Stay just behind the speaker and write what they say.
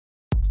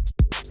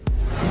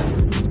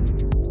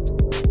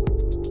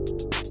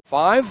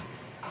5.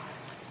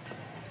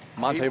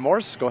 Monte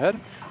Morse, go ahead.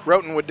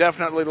 Rhoton would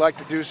definitely like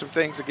to do some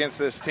things against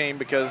this team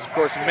because, of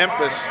course,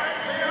 Memphis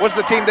was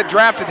the team that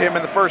drafted him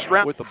in the first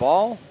round. With the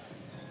ball,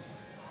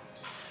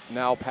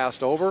 now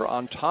passed over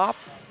on top,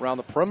 around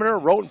the perimeter.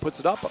 Rhoton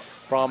puts it up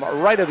from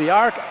right of the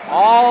arc,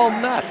 all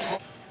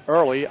net.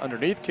 Early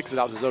underneath, kicks it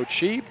out to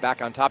Zochi,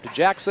 back on top to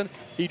Jackson.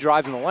 He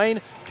drives in the lane,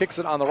 kicks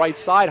it on the right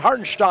side.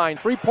 Hartenstein,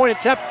 three-point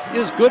attempt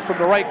is good from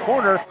the right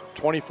corner.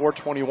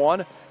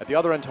 24-21. At the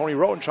other end, Tony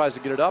Rhoton tries to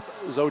get it up.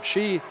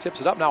 Zochi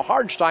tips it up. Now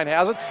Hartenstein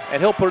has it,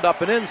 and he'll put it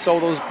up and in. So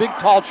those big,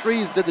 tall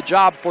trees did the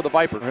job for the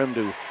Viper. For him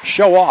to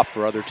show off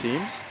for other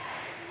teams.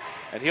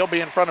 And he'll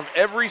be in front of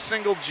every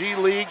single G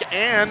League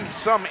and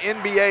some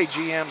NBA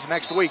GMs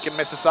next week in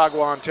Mississauga,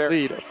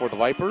 Ontario. Lead for the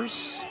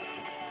Vipers.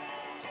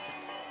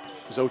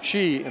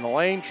 Zochi in the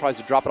lane, tries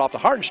to drop it off to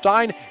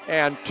Hartenstein,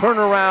 and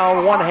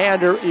turnaround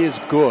one-hander is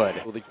good.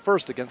 The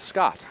first against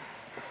Scott.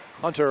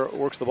 Hunter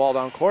works the ball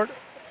down court,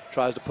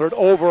 tries to put it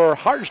over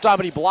Hartenstein,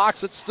 but he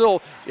blocks it.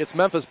 Still, it's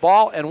Memphis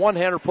ball, and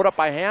one-hander put up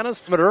by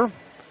Hannes.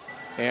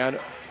 And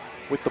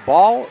with the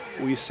ball,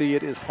 we see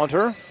it is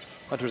Hunter.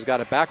 Hunter's got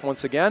it back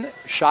once again.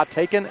 Shot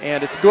taken,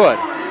 and it's good.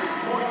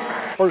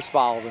 First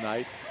foul of the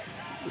night.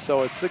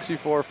 So it's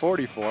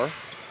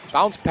 64-44.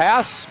 Bounce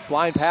pass,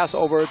 blind pass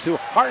over to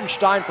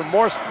Hartenstein from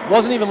Morse.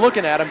 Wasn't even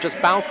looking at him, just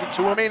bounced it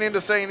to him. Meaning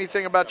to say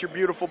anything about your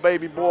beautiful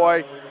baby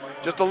boy.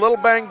 Just a little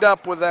banged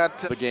up with that.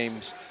 The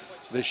games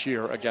this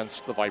year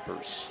against the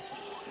Vipers.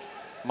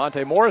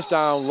 Monte Morris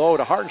down low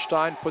to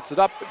Hartenstein, puts it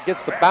up,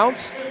 gets the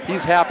bounce.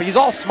 He's happy. He's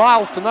all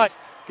smiles tonight.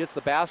 Gets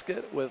the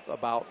basket with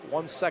about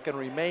 1 second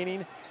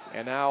remaining.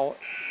 And now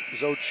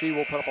Zochi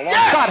will put up a long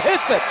shot.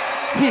 Hits it.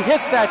 He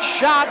hits that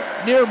shot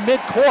near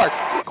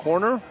midcourt.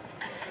 Corner.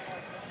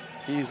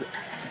 He's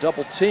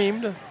double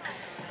teamed.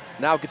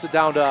 Now gets it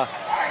down to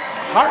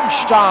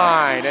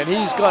Hartenstein, and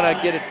he's going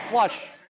to get it flush.